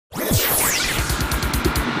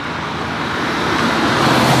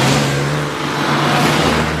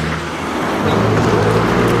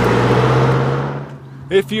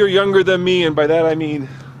If you're younger than me, and by that I mean,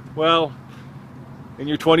 well, in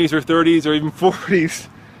your 20s or 30s or even 40s,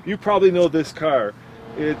 you probably know this car.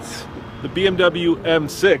 It's the BMW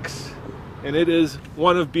M6, and it is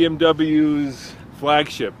one of BMW's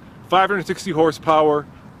flagship. 560 horsepower,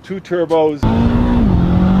 2 turbos,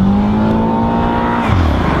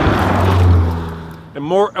 and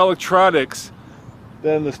more electronics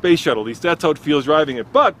than the space shuttle. At least that's how it feels driving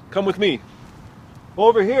it. But come with me.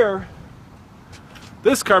 Over here,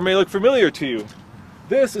 this car may look familiar to you.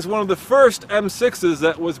 This is one of the first M6s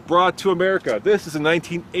that was brought to America. This is a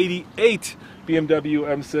 1988 BMW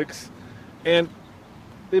M6, and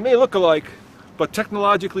they may look alike, but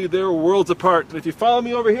technologically they're worlds apart. And if you follow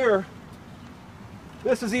me over here,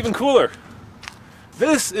 this is even cooler.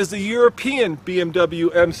 This is the European BMW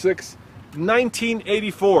M6,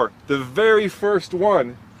 1984, the very first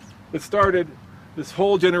one that started this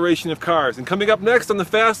whole generation of cars. And coming up next on the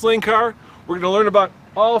Fast Lane Car, we're going to learn about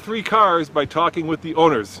all 3 cars by talking with the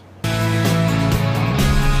owners.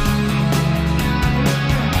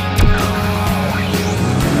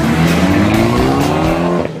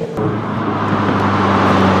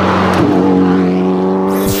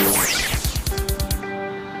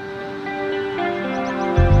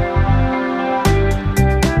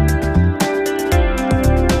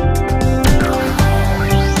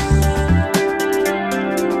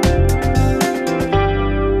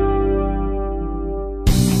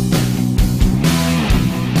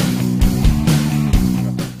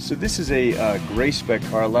 So this is a gray spec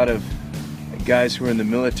car. A lot of guys who were in the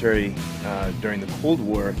military during the Cold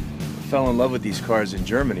War fell in love with these cars in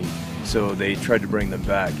Germany, so they tried to bring them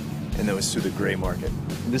back, and that was through the gray market.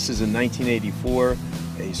 This is a 1984.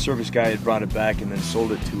 A service guy had brought it back and then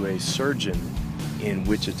sold it to a surgeon in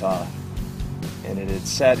Wichita, and it had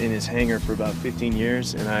sat in his hangar for about 15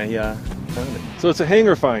 years, and I found it. So it's a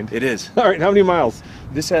hangar find. It is. All right, how many miles?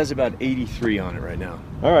 This has about 83 on it right now.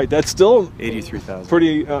 All right, that's still 83,000.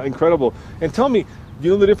 Pretty incredible. And tell me, do you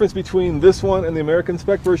know the difference between this one and the American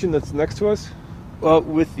spec version that's next to us? Well,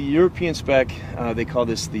 with the European spec, they call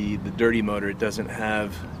this the dirty motor. It doesn't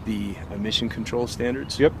have the emission control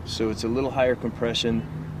standards. Yep. So it's a little higher compression,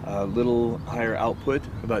 a little higher output,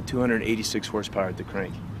 about 286 horsepower at the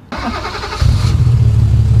crank.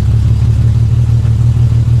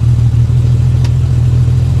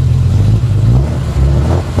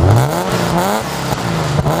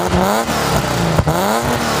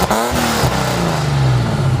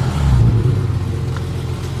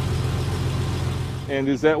 And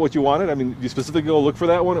is that what you wanted? I mean, did you specifically go look for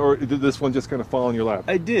that one, or did this one just kind of fall in your lap?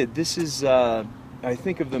 I did. This is, I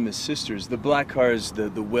think of them as sisters. The black car is the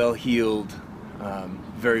well-heeled,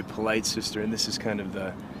 very polite sister, and this is kind of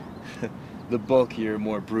the, the bulkier,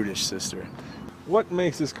 more brutish sister. What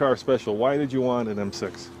makes this car special? Why did you want an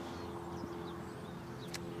M6?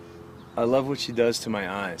 I love what she does to my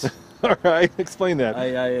eyes. All right, explain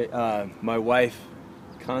that. My wife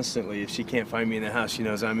constantly, if she can't find me in the house, she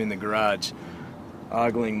knows I'm in the garage,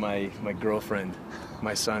 ogling my girlfriend,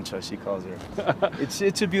 my Sancha, she calls her.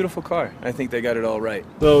 It's a beautiful car. I think they got it all right.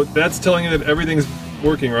 So that's telling you that everything's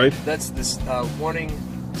working, right? That's this warning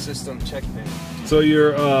system check pin. So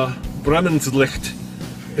your Bremslicht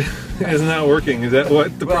isn't that working? Is that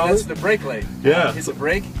what the problem? That's the brake light. Yeah. Hit the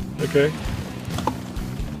brake. Okay.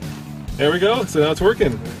 There we go. So now it's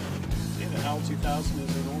working. Yeah, the HAL 2000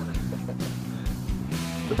 is in order.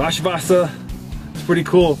 The Waschwasser is pretty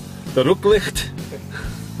cool. The Rücklicht.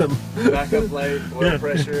 Backup light, oil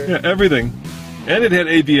pressure. Yeah, everything. And it had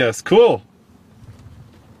ABS. Cool.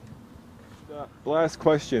 Last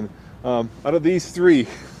question. Out of these 3,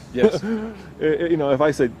 Yes. you know, if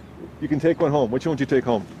I said you can take one home, which one would you take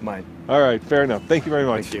home? Mine. All right, fair enough. Thank you very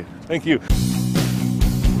much. Thank you. Thank you.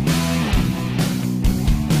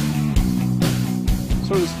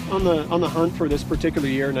 So I was on the hunt for this particular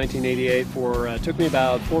year, 1988. It took me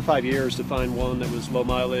about 4 or 5 years to find one that was low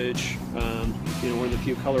mileage. You know, one of the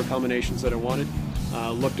few color combinations that I wanted.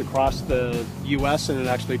 Looked across the U.S. and it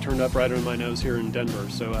actually turned up right under my nose here in Denver.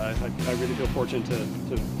 So I really feel fortunate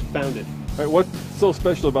to found it. All right, what's so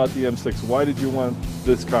special about the M6? Why did you want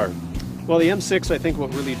this car? Well, the M6, I think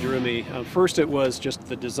what really drew me, first it was just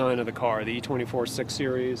the design of the car, the E24 6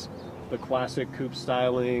 Series, the classic coupe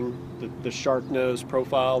styling, the shark nose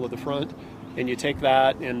profile of the front. And you take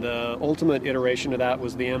that, and the ultimate iteration of that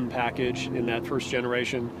was the M package in that first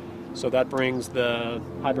generation. So that brings the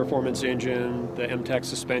high-performance engine, the M-Tech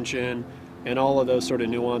suspension, and all of those sort of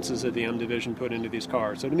nuances that the M division put into these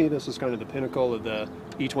cars. So to me, this is kind of the pinnacle of the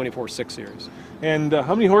E24 6 Series. And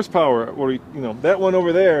how many horsepower? Or, that one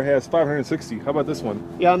over there has 560. How about this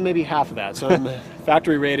one? Yeah, maybe half of that. So I'm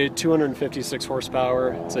factory rated 256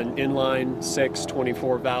 horsepower. It's an inline 6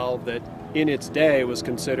 24 valve that in its day was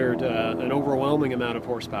considered an overwhelming amount of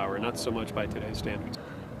horsepower, not so much by today's standards.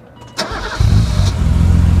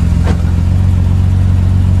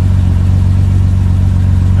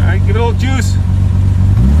 All right, give it a little juice.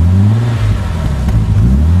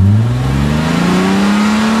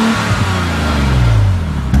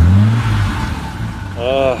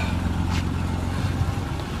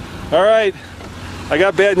 All right, I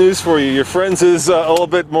got bad news for you. Your friend's is a little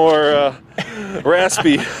bit more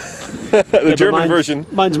raspy. The German version.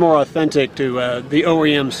 Mine's more authentic to the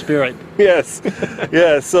OEM spirit. Yes,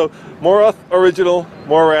 yes. So more original,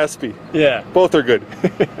 more raspy. Yeah, both are good.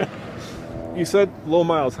 You said low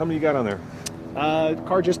miles. How many you got on there? The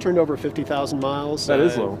car just turned over 50,000 miles. That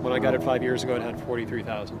is low. When I got it 5 years ago, it had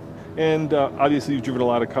 43,000. And obviously you've driven a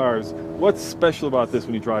lot of cars. What's special about this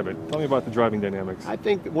when you drive it? Tell me about the driving dynamics. I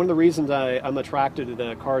think one of the reasons I'm attracted to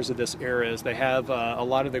the cars of this era is they have a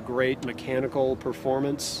lot of the great mechanical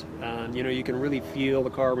performance. You can really feel the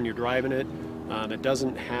car when you're driving it. It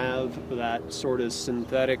doesn't have that sort of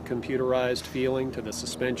synthetic computerized feeling to the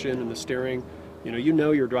suspension and the steering. You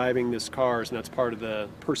know you're driving this cars, and that's part of the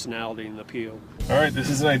personality and the appeal. All right, this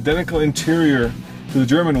is an identical interior to the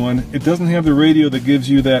German one. It doesn't have the radio that gives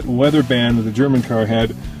you that weather band that the German car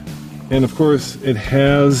had. And of course, it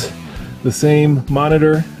has the same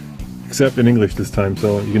monitor, except in English this time,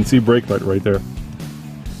 so you can see brake light right there.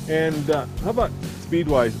 And how about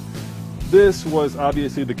speed-wise? This was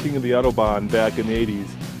obviously the king of the Autobahn back in the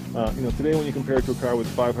 80s. Today when you compare it to a car with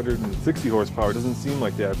 560 horsepower, it doesn't seem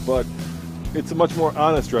like that, but it's a much more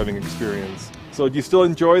honest driving experience. So do you still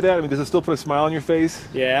enjoy that? I mean, does it still put a smile on your face?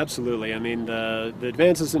 Yeah, absolutely. I mean, the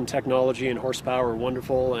advances in technology and horsepower are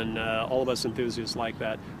wonderful, and all of us enthusiasts like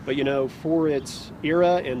that. But for its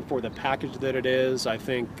era and for the package that it is, I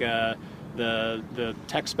think the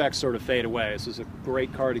tech specs sort of fade away. This is a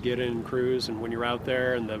great car to get in and cruise, and when you're out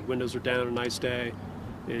there and the windows are down a nice day,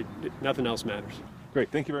 nothing else matters. Great,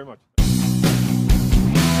 thank you very much.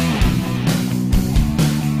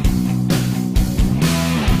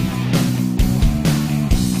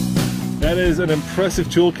 That is an impressive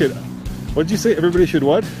toolkit. What did you say? Everybody should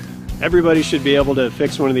what? Everybody should be able to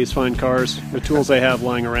fix one of these fine cars, the tools they have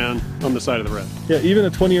lying around on the side of the road. Yeah, even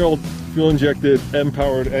a 20-year-old fuel-injected,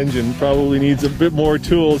 M-powered engine probably needs a bit more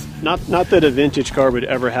tools. Not that a vintage car would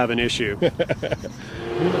ever have an issue.